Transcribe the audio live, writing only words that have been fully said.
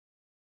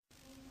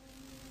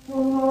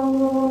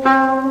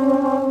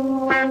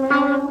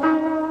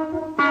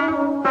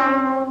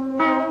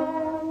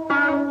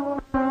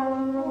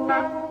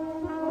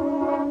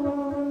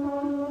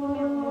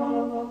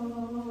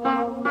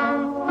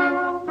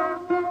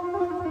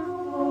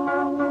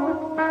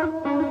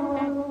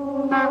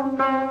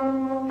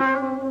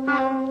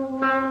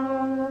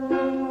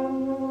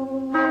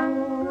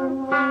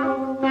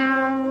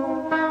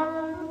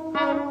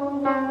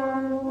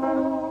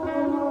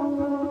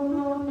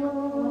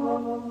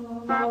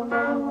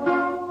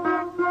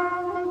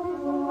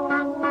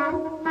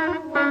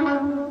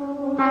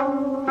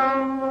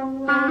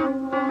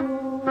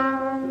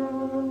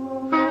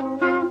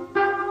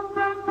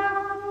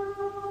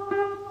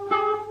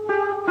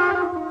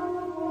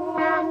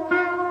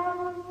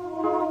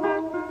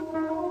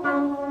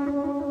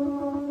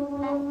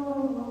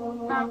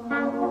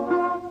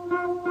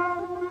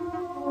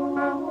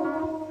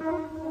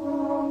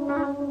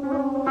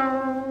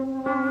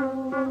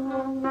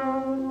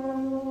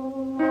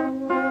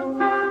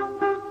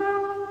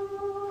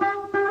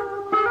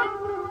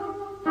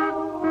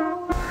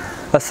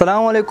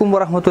السلام علیکم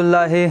ورحمت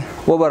الله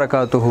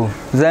وبرکاته.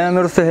 زه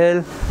امیر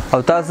سهیل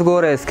او تاسو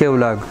ګورئ اس کې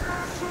ولاګ.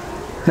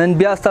 نن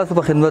بیا تاسو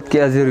په خدمت کې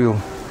حاضر یو.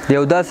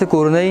 یو داسې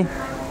کورنۍ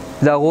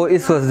د هغو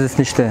هېڅ وسدس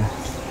نشته.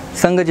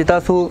 څنګه چې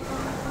تاسو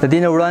د دې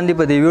نه وړاندې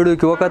په دې ویډیو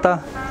کې وکته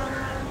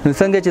نو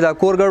څنګه چې دا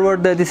کور ګډوډ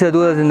دی داسې د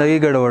دوی د زندګۍ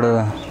ګډوډه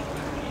ده.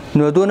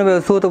 نو دونه به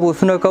یو څو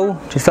تپوسونه کوو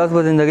چې ستاسو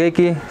په زندګۍ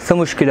کې څه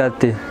مشکلات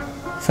دي.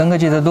 څنګه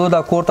چې د دوی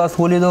دا کور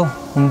تاسو ولیدو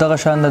همدغه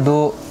شان د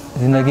دوی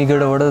زندګۍ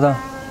ګډوډه ده.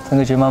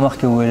 څنګه چې ما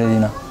مخکې وویل دي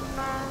نه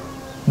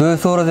دوی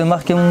څو ورځې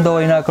مخکې مونږ د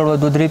وینا کړو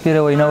 2-3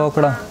 پیره وینا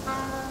وکړه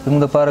زموږ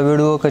دپاره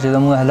ویډیو وکړه چې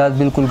زموږ حالات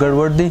بالکل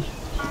ګډوډ دي.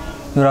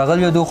 نو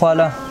راغلی یو دوی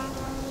خواله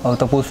او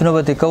تپوسونه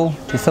به ترې کوو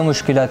چې څه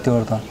مشکلات دي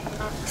ورته.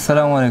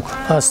 السلام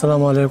علیکم.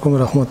 السلام علیکم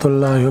ورحمت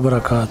الله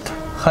وبرکاته.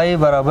 ښایي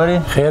برابر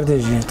خیر دی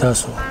جی.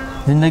 تاسو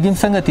زندګي م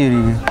څنګه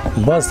تېرېږي؟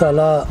 بس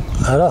الله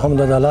رحم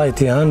د الله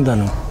امتحان ده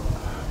نو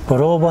په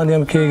روغ باندې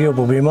هم کېږي او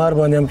په بیمار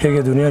باندې هم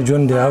کېږي. دنیا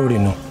ژوند دی اوړي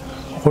نو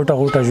غوټه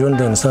غوټه ژوند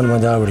د انسان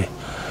باندې اوړي.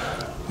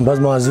 بس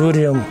معذور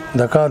یم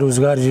د کار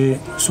روزګار چې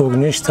څوک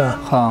نشته.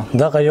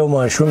 دغه یو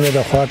ماشوم مې د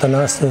خواته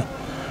ناست دی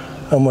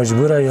او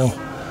مجبوره یم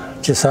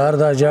چې سهار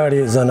دا جاړي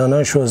زنانه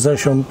شو زه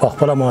شم په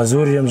خپله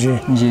معذور یم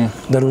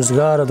چې د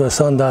روزګار د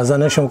انسان د اندازه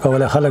نشم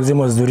کولی. خلک ځي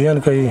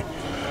مزدوریان کوي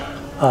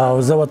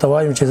او زه ورته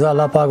وایم چې زه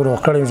الله پاک روغ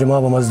کړی یم چې ما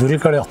به مزدوري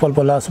کړې خپل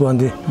په لاس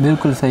باندې.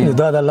 بالکل صحیح.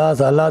 دا د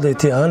الله د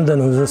امتحان ده.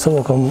 نو زه څه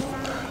وکړم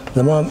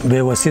زما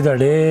بېوسي ده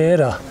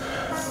ډېره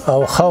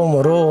او ښه وم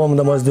روغ وم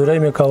د مزدورۍ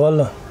مې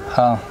کول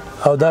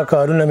او دا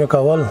کارونه مې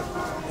کول.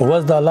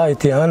 اوس د الله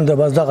امتحان ده.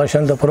 بس دغه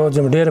شان د پروت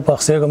یم ډېر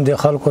پخسېږم دې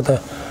خلکو ته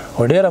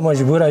او ډېره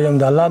مجبوره یم.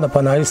 د الله نه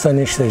پناه ایسته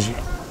نشته جي.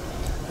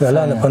 د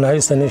الله نه پناه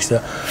ایسته نشته.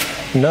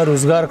 نه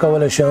روزګار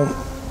کولی شم.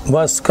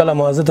 بس کله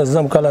مازه ته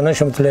ځم کله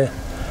نشم تللی.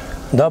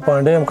 دا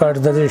پانډی یم کاټ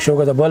د دې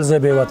شوکه د بل ځای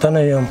بې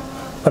وطنه یم.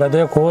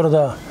 پردی کور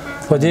ده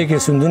په دې کې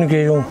سندونکي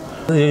یم.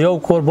 یو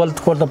کور بل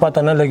کور ته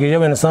پته نه لګي.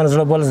 یو انسان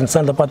زړه بل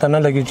انسان ته پته نه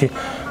لګي چې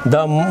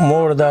دا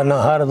موړ ده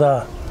نهار ده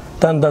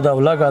تنده ده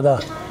ولګه ده.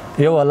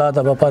 یو الله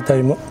ته به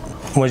پته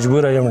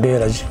مجبوره یم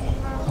ډېره جي.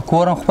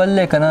 کور هم خپل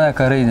دی که نه د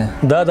کرایي دی؟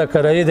 دا د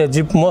کرایي دی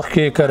جي.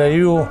 مخکې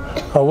کرایي وو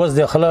او اوس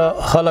د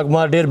خلک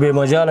ما ډېر بې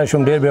مجاله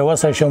شم ډېر بې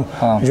وسه شم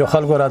چې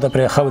خلکو راته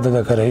پرېښوده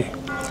د کرایي.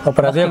 او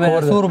پردی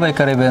کور څو روپۍ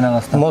کرایي به یې نه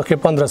اخیسته؟ مخکې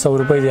 1500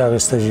 روپۍ دې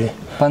اخیسته جي.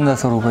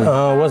 1500 روپۍ؟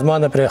 اوس ما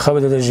نه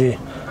پرېښوده ده جي.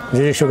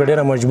 جي شو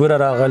ډېره مجبوره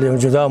راغلی یم.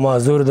 جدا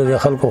معذور ده د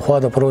خلکو خوا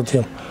د پروت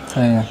یم.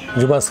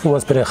 چې بس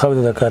اوس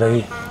پرېښوده د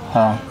کرایي.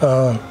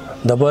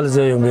 د بل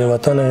ځای یم بې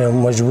وطنه یم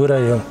مجبوره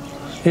یم.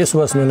 هېڅ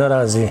وس مې نه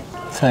راځي.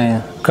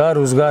 کار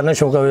روزګار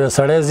نشم کولی.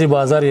 سړی ځي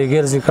بازار یې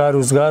ګرځي کار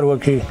روزګار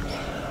وکړي.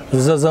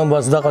 زه ځم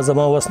بس دغه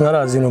زما وس نه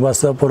راځي. نو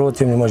بس زه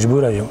پروت یم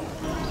مجبوره یم.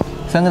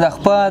 څنګه د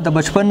خپل د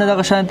بچپن نه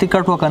دغه شانتي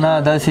کټ وکړه نه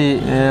داسې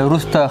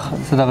وروسته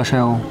څه دغه شی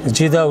و؟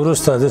 جي دا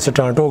وروسته داسې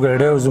ټانټو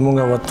ګډی و زمونږ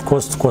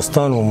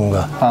کوستان و مونږ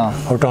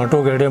او ټانټو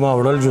ګډی ما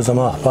وړل جو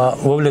زما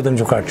وولیدم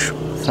چې کټ شو.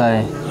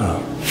 صحیح.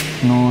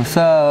 نو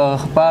څه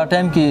په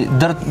ټایم کې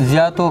درد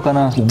زیات و که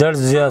نه؟ درد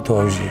زیات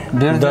و جي.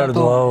 ډېر درد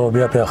و او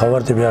بیا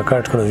پېښور ته بیا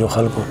کټ کړو جو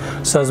خلکو.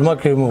 څه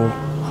ځمکې مو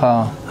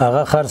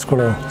هغه خرڅ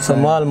کړو. څه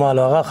مال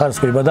هغه خرڅ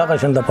کړي به دغه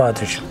شان د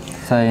پاتې شو.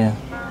 صحیح.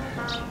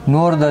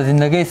 نور د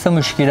زندګۍ څه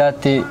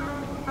مشکلات دي؟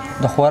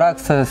 د خوراک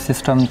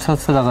سیستم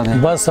څه دغه دی؟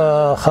 بس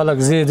خلک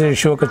ځي دې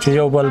شوکه چې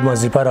یو بل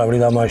مزیپه راوړي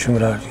دا ماشوم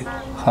راوړي.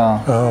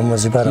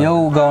 مزیپه یو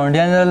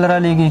ګاونډیان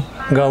رالیږي؟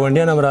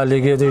 ګاونډیان هم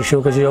رالیږي دې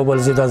شوکه چې یو بل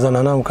ځي دا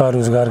زنانه هم کار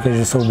روزګار کوي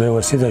چې څوک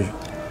بېوسي ده.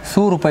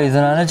 100 روپۍ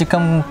زنانه چې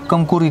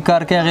کم کور کې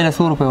کار کوي هغې له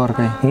 100 روپۍ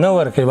ورکوي؟ نه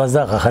ورکوي. بس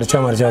دغه خرچه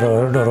مرچه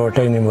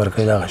روټۍ نیم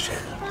ورکوي دغه شی.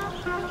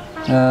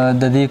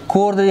 د دې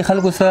کور د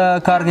خلکو سره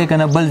کار کوي که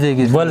نه بل ځای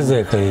کې؟ بل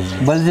ځای کوي.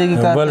 بل ځای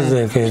کې کار کوي؟ بل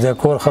ځای کوي. د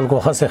کور خلکو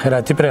خاصې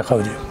خیراتي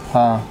پرېښودي.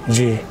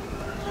 جي.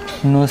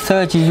 نو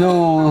څه چې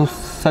یو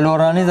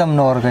څلورانیز هم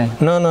نه ورکوي؟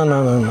 نه نه نه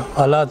نه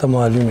الله ته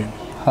معلوم یم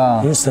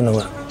هېڅ نه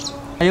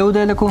ورکوي. یو دی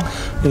هلک و؟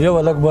 یو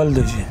هلک بل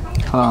دی جي.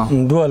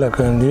 2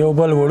 هلکان دي. یو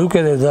بل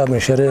وړوکی دی دا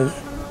مشری.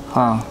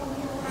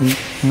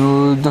 نو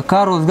د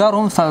کار روزګار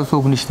هم ستاسو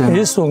څوک نشته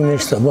هېڅوک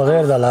نشته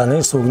بغیر د الله نه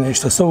هېڅوک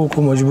نشته څه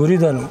وکړو مجبوري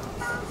ده نو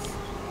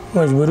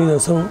مجبوري ده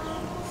څه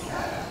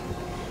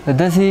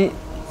داسې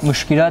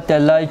مشکلات ته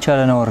الله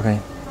هېچاله نه ورکوي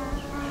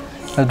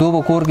د دو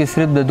په کور کې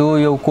صرف د دو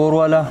یو کور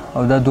والا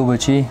او دا دو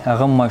بچي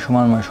هغه هم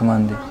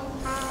ماشومان دي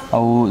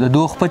او د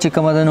دو خپه چې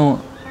کومه ده نو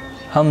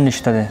هم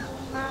نشته دی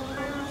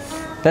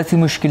داسې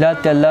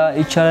مشکلات ته الله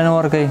هېچاله نه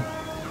ورکوي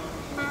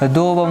د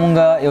دو به مونږ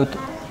یو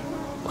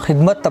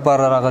خدمت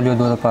لپاره راغلیو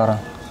دو لپاره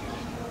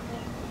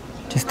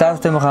چې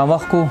ستاسو ته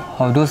مخامخ کو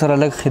او دو سره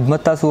لږ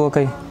خدمت تاسو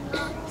وکړئ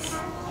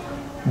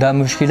دا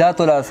مشکلات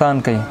ول آسان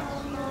کوي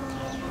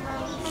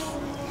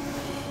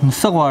نو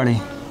څه غواړئ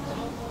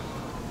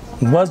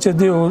بس چې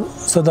دی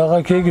صدقه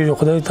کېږي چې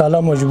خدای تعالی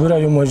مجبوره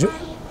یو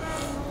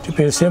چې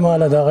پیسې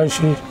ماله دغه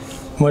شي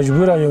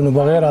مجبوره یو نو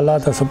بغیر الله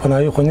ته څه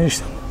پناهي خو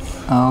نشته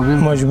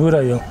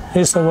مجبوره یو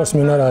هېڅ وس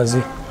مې نه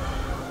راځي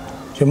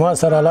چې ما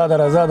سره الله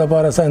د رضا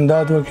دپاره څه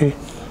امداد وکړي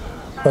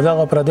په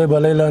دغه پردی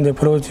بلۍ لاندې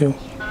پروت یم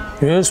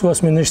هېڅ وس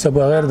مې نشته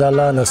بغیر د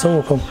الله نه څه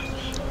وکړم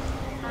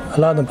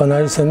الله د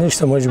پناهي څه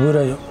نشته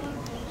مجبوره یم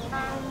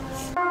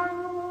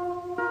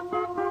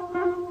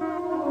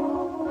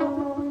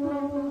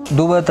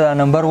دو به ته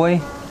نمبر وای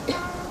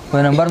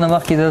په نمبر نه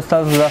مخکې زه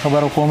ستاسو دا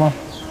خبره کومه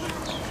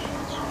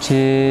چې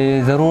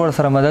ضرور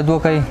سره مدد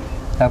وکړئ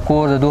دا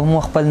کور د دوه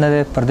هم خپل نه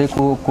دی پر دې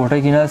کوټه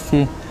کې ناست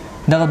دي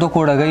دغه دو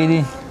کوړګۍ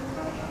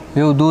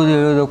دي یو دو دی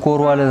یو د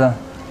کور والا ده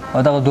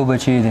او دغه دو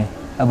بچي دي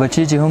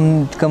بچي چې هم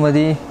کومه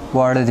دي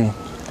واړه دي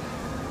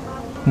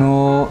نو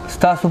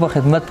ستاسو په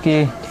خدمت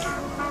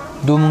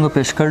کې دو مونږ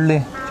پیش کړلی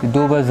چې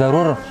دو به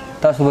ضرور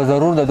تاسو به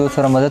ضرور د دو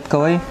سره مدد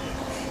کوئ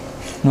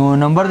نو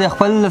نمبر د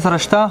خپل سره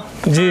شته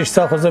جی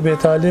شته خو زه بې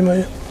تعلیمه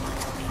یم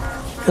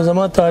که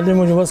زما تعلیم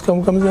و چې بس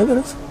کم زیاده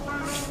رسم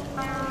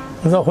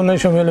زه خو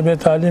نشم ویلی بې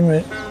تعلیمه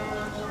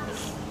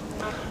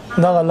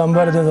دغه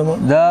نمبر دی زما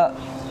دا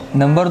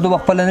نمبر دو به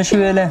خپله نشي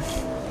ویلی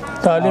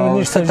تعلیم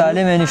نشته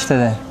تعلیم یې نشته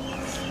دی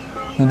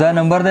نو دا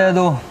نمبر دی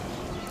دو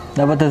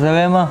دا به ته زه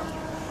ویم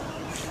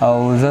او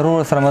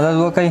ضرور سره مدد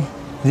وکئ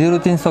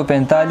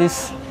 0345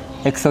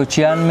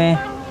 196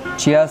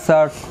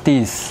 66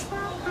 30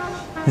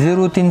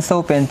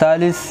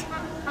 0345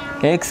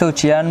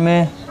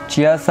 196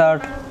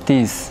 66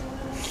 30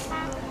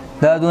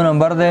 دا دو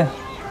نمبر دی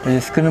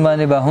سکرین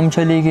باندې به هم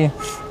چلیږي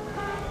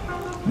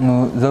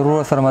نو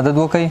ضرور سره مدد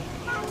وکئ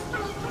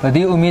په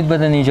دې امید به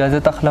د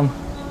اجازت اخلم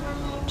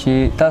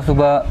چې تاسو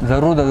به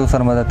ضرور د دو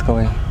سره مدد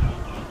کوئ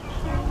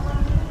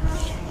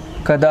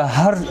که د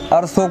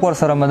هر څوک ور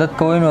سره مدد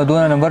کوئ نو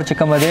دونه نمبر چې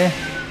کومه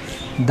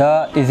دی دا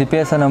ایزي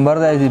پیسه نمبر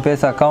دی ایزي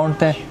پیسه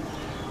اکاونټ دی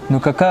نو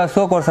که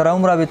څوک ور سره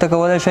هم رابطه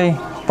کولی شئ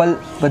خپل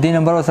په دې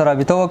نمبر ور سره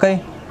رابطه وکئ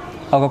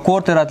او که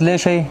کور ته راتلی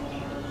شئ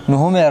نو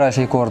هم یې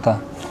راشئ کور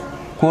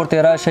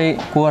ته راشئ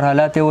کور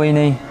حالات یې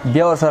وینئ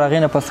بیا ور سره هغې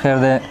نه پس خیر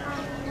دی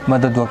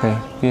مدد وکئ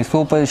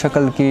پیسو په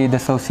شکل کې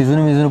د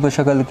سیزونو په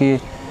شکل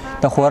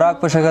کې د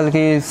خوراک په شکل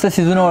کې څه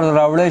سیزونه ور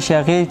راوړی شي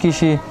هغې کې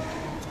شي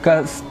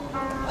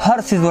که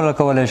هر سیز ورله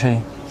کولی شئ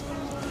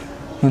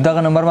نو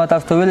دغه نمبر ما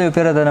تاسو ته ویلی یو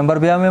پیره د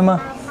نمبر بیا مې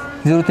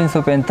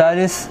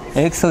 0345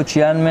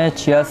 196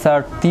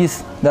 66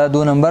 30 دا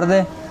دو نمبر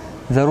دی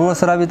ضرور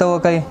سره رابطه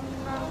وکئ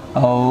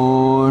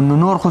او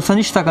نور خو څه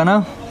نشته که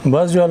نه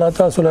بس جو الله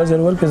تاسو له اجر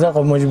ورکړي زه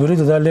خو مجبوري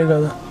ده دا لیږه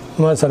ده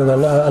ما سره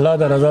د الله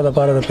د رضا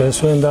دپاره د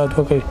پیسو امداد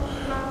وکئ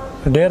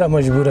ډېره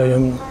مجبوره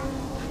یم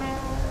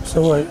څه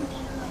وایي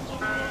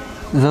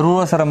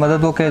ضرور سره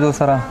مدد وکئ دو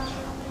سره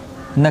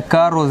نه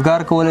کار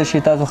روزګار کولی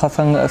شي تاسو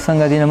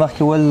څنګه دې نه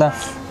مخکې ول ده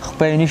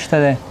خپه یې نشته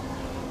دی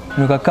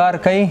نو که کار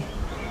کوي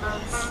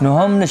نو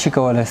هم نشي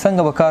کولی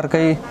څنګه به کار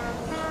کوي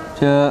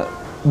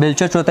چې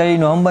بیلچه چوتوي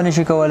نو هم به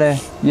نشي کولی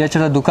یا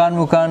چېرته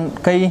دکان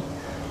کوي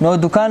نو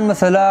دکان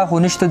مسله خو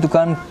نشته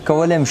دکان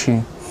کولی هم شي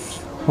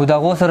خو د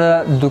هغو سره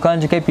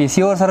دکان چې کوي پیسې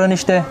ورسره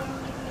نشته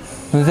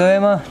نو زه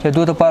وایم چې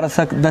دو دپاره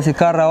داسې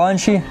کار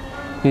روان شي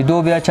چې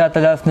دو بیا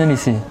چاته لاس نه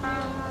نیسي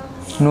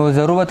نو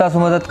ضرور به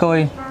تاسو مدد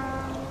کوئ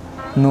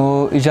نو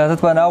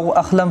اجازت به نه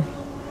اخلم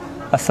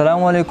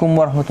السلام علیکم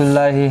ورحمة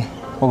الله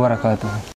وبرکاته